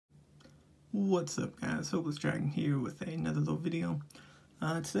What's up guys, hopelessdragon here with another little video.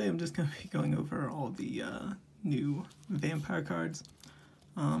 Today I'm just going to be going over all the new vampire cards.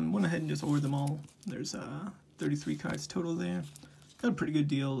 Went ahead and just ordered them all. There's 33 cards total there. Got a pretty good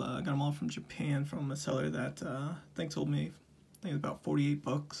deal. Got them all from Japan from a seller that I think told me, I think it was about 48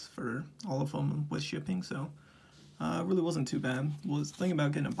 bucks for all of them with shipping, so really wasn't too bad. Was thinking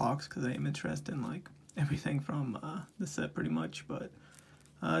about getting a box because I am interested in like everything from the set pretty much, but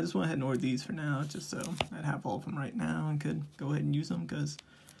I just went ahead and ordered these for now, just so I'd have all of them right now and could go ahead and use them because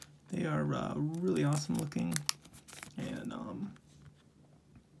they are really awesome looking. And I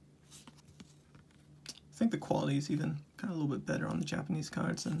think the quality is even kind of a little bit better on the Japanese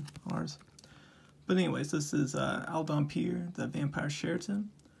cards than ours. But anyways, this is Aldompier, the Vampire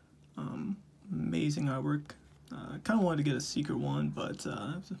Sheraton. Amazing artwork. Kind of wanted to get a secret one, but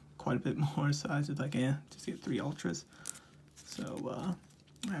quite a bit more, so I was like, just get 3 ultras. So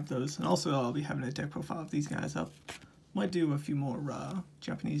I have those, and also I'll be having a deck profile of these guys up. Might do a few more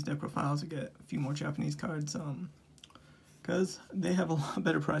Japanese deck profiles to get a few more Japanese cards, because they have a lot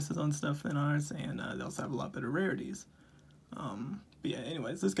better prices on stuff than ours, and they also have a lot better rarities. But yeah,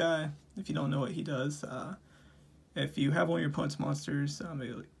 anyways, this guy, if you don't know what he does, if you have one of your opponent's monsters,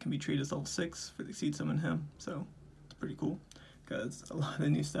 it can be treated as level 6 for the Exceed Summon him, so it's pretty cool, because a lot of the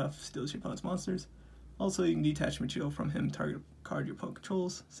new stuff steals your opponent's monsters. Also, you can detach material from him, target a card your opponent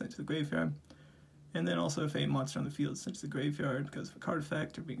controls, send to the graveyard. And then also, if a monster on the field is sent to the graveyard because of a card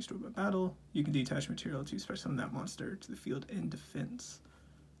effect or being destroyed by battle, you can detach material to special summon that monster to the field in defense.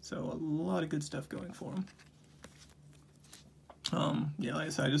 So a lot of good stuff going for him. Yeah, like I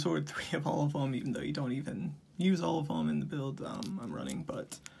said, I just ordered 3 of all of them, even though you don't even use all of them in the build I'm running.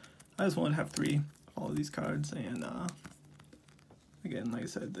 But I just wanted to have 3 of all of these cards, and again, like I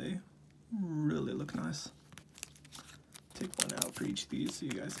said, they really look nice. Take one out for each of these so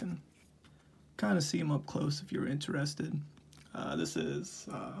you guys can kind of see them up close if you're interested. This is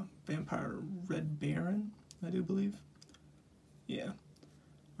Vampire Red Baron, I do believe. Yeah.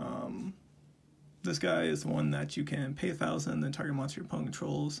 This guy is the one that you can pay 1,000, then target monster your opponent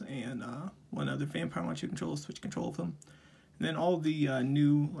controls, and one other vampire monster you control, switch control of them. And then all the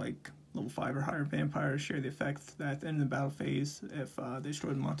new, like, level 5 or higher vampires share the effect that at the end of the battle phase, if they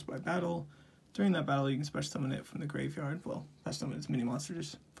destroy the monster by battle, during that battle you can special summon it from the graveyard, well, special summon its mini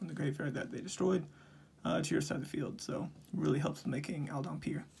monsters from the graveyard that they destroyed to your side of the field, so it really helps with making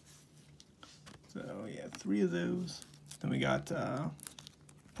Aldompier. So yeah, 3 of those. Then we got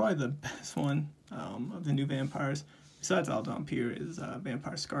probably the best one of the new vampires, besides Aldompier, is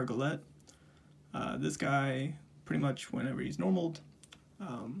Vampire Scargolet. This guy, pretty much whenever he's normaled,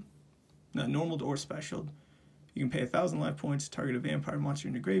 not normaled or specialed, you can pay 1,000 life points, target a vampire monster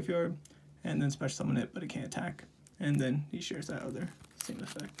in your graveyard, and then special summon it, but it can't attack. And then he shares that other same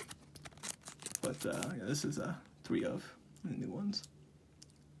effect. But yeah, this is 3 of the new ones.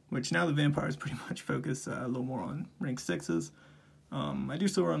 Which now the vampires pretty much focus a little more on rank 6s. I do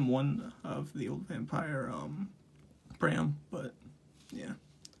still run 1 of the old vampire Bram, but yeah.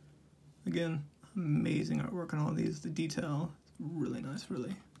 Again, amazing artwork on all these. The detail is really nice,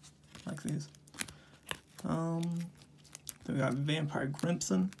 really like these. Then we got Vampire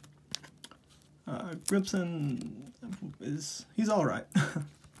Grimson. Grimson he's alright.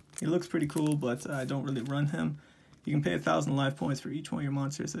 He looks pretty cool, but I don't really run him. You can pay 1,000 life points for each one of your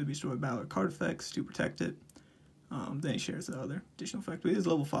monsters that be destroyed by battle or card effects to protect it. Then he shares the other additional effect, but he is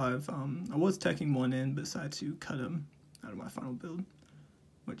level 5. I was teching 1 in, but decided to cut him out of my final build,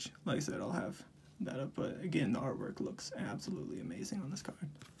 which, like I said, I'll have that up, but again, the artwork looks absolutely amazing on this card.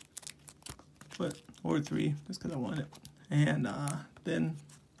 But ordered 3 just because I want it. And then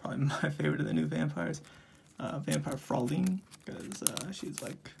probably my favorite of the new vampires, Vampire Fraulein, because she's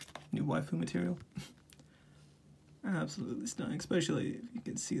like new waifu material. Absolutely stunning, especially if you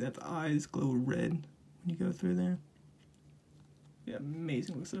can see that the eyes glow red when you go through there. Yeah,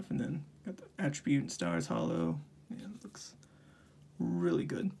 amazing looking stuff. And then got the attribute and stars hollow. Yeah, it looks really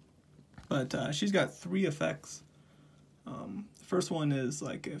good. But she's got 3 effects. The first one is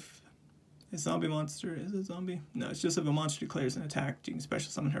like if a zombie monster, is it zombie? No, it's just if a monster declares an attack, you can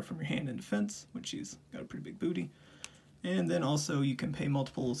special summon her from your hand in defense, which she's got a pretty big booty. And then also you can pay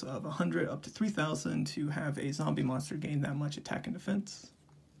multiples of 100 up to 3,000 to have a zombie monster gain that much attack and defense.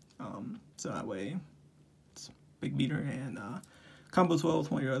 So that way it's a big beater, and combos well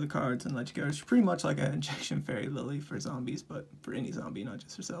with one of your other cards and let you go. It's pretty much like an Injection Fairy Lily for zombies, but for any zombie, not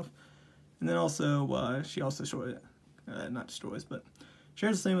just herself. And then also, she also not destroys, but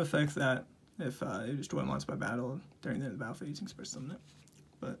shares the same effect that if you destroy a monster by battle during the end of the battle phase, you can special summon it.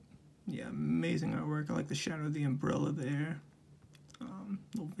 But yeah, amazing artwork. I like the shadow of the umbrella there.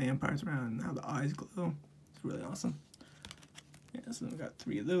 little vampires around and how the eyes glow. It's really awesome. Yeah, so then we got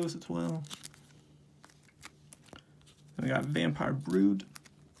 3 of those as well. Then we got Vampire Brood,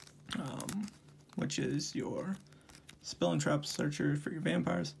 which is your spell and trap searcher for your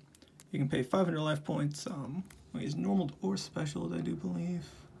vampires. You can pay 500 life points. It's normal or special, I do believe.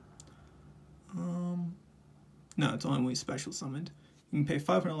 No, it's only when he's special summoned. You can pay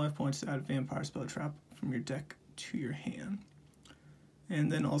 500 life points to add a vampire spell trap from your deck to your hand. And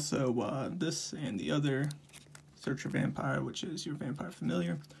then also this and the other Searcher Vampire, which is your Vampire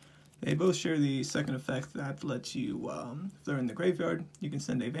Familiar. They both share the second effect that lets you, if they're in the graveyard, you can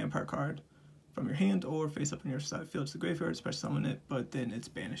send a vampire card from your hand or face up on your side field to the graveyard, special summon it, but then it's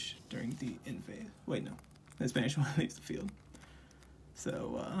banished during the end phase. Wait, no. It's banished when it leaves the field.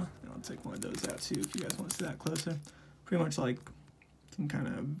 So, I'll take one of those out too if you guys want to see that closer. Pretty much like some kind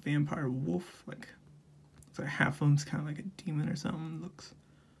of vampire wolf, like half of them's kind of like a demon or something. Looks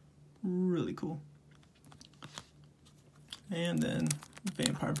really cool. And then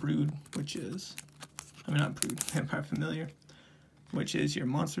Vampire Brood, which is, not Brood, Vampire Familiar, which is your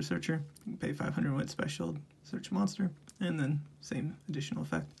monster searcher. You can pay 500 with special, search a monster, and then same additional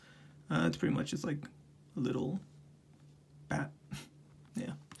effect. It's pretty much just like a little bat.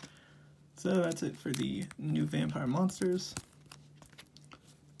 Yeah. So that's it for the new vampire monsters.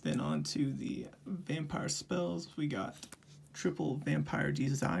 Then on to the vampire spells. We got Triple Vampire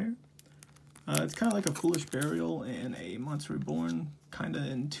Desire. It's kind of like a Foolish Burial and a Monster Reborn, kind of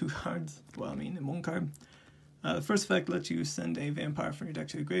in 2 cards. Well, in 1 card. The first effect lets you send a vampire from your deck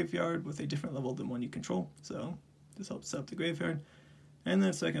to the graveyard with a different level than one you control. So this helps set up the graveyard. And then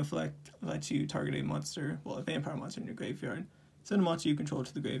the second effect lets you target a monster, well, a vampire monster in your graveyard. Send a monster you control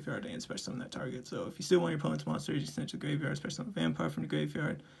to the graveyard and special summon that target. So if you still want your opponent's monsters, you send it to the graveyard, special summon a vampire from the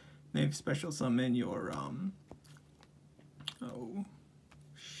graveyard. Then special summon your,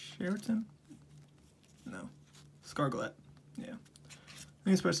 Sheraton? No. Scarglet. Yeah.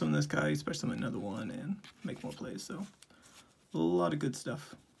 Then you special summon this guy, you special summon another one, and make more plays. So a lot of good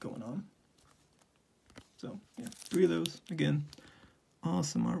stuff going on. So, yeah, 3 of those. Again,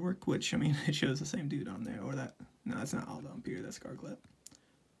 awesome artwork, which, it shows the same dude on there, or that. No, that's not Aldon Pier, that's Scarglet.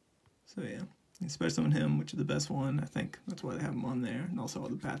 So, yeah. You special summon him, which is the best one. I think that's why they have him on there. And also all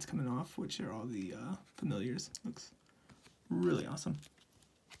the bats coming off, which are all the familiars. Looks really awesome.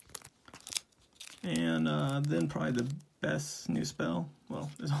 And then probably the best new spell,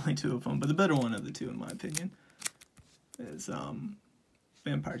 well, there's only 2 of them, but the better one of the 2 in my opinion is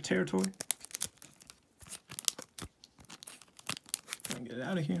Vampire Territory. Try and get it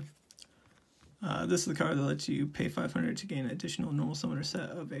out of here. This is the card that lets you pay 500 to gain an additional normal summoner set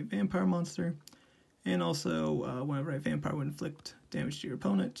of a vampire monster. And also, whenever a vampire would inflict damage to your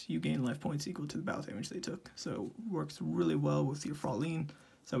opponent, you gain life points equal to the battle damage they took. So it works really well with your Fraulein.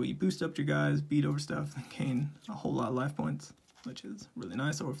 So you boost up your guys, beat over stuff, and gain a whole lot of life points, which is really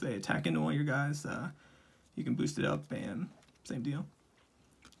nice. Or if they attack into one of your guys, you can boost it up and same deal.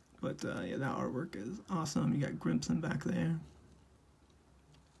 But yeah, that artwork is awesome. You got Grimson back there.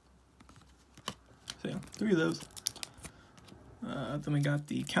 So yeah, 3 of those. Then we got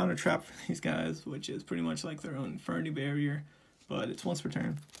the counter trap for these guys, which is pretty much like their own Infernity Barrier, but it's once per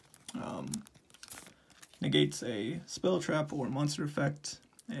turn. Negates a spell trap or monster effect,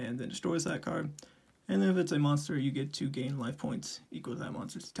 and then destroys that card. And then if it's a monster, you get to gain life points equal to that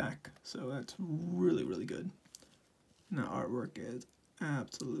monster's attack. So that's really, really good. And that artwork is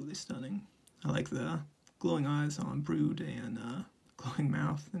absolutely stunning. I like the glowing eyes on Brood and glowing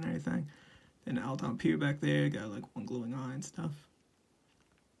mouth and everything. Then Aldon Pier back there, got like one glowing eye and stuff.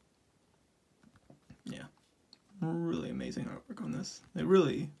 Yeah, really amazing artwork on this. They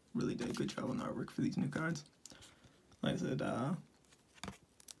really, really did a good job on the artwork for these new cards. Like I said,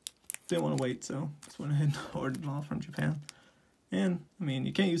 didn't want to wait, so just went ahead and ordered them all from Japan. And,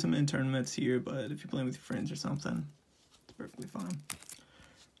 you can't use them in tournaments here, but if you're playing with your friends or something, it's perfectly fine.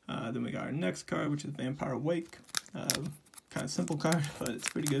 Then we got our next card, which is Vampire Wake. Kind of simple card, but it's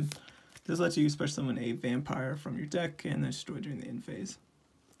pretty good. This lets you special summon a vampire from your deck and then destroy during the end phase.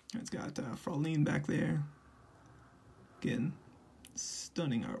 It's got Fraulein back there. Again,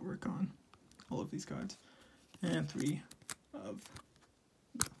 stunning artwork on all of these cards. And 3 of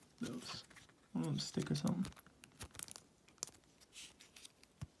those. One of them stick or something.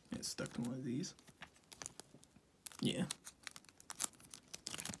 Yeah, it's stuck to one of these. Yeah.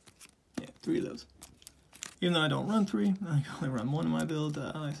 Yeah, 3 of those. Even though I don't run 3, I can only run 1 in my build.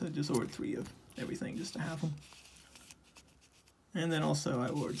 Like I said, just ordered 3 of everything just to have them. And then also I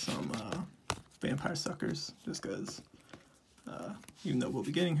ordered some Vampire Suckers, just because, even though we'll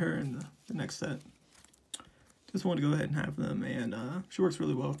be getting her in the next set, just wanted to go ahead and have them, and she works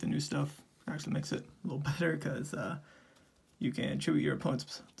really well with the new stuff. Actually makes it a little better because you can tribute your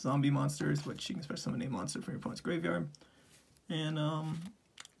opponent's zombie monsters, which you can special summon a monster from your opponent's graveyard. And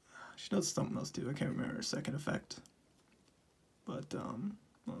she does something else too. I can't remember her second effect. But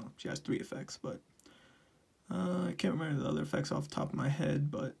well, she has 3 effects, but I can't remember the other effects off the top of my head.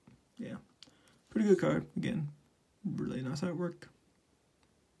 But yeah, pretty good card. Again, really nice artwork.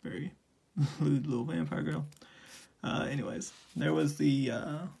 Very lewd little vampire girl. Anyways, there was the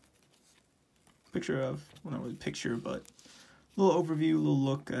picture of, well, not really picture, but a little overview, a little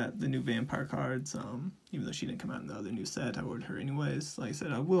look at the new vampire cards. Even though she didn't come out in the other new set, I ordered her anyways. Like I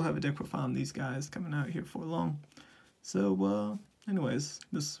said, I will have a deck profile on these guys coming out here before long. So, anyways,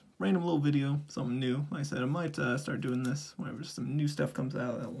 this random little video, something new. Like I said, I might start doing this whenever some new stuff comes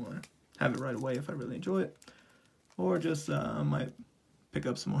out. I want to have it right away if I really enjoy it. Or just, I might pick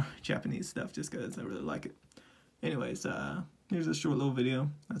up some more Japanese stuff just because I really like it. Anyways, here's a short little video.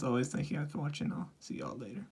 As always, thank you guys for watching. I'll see y'all later.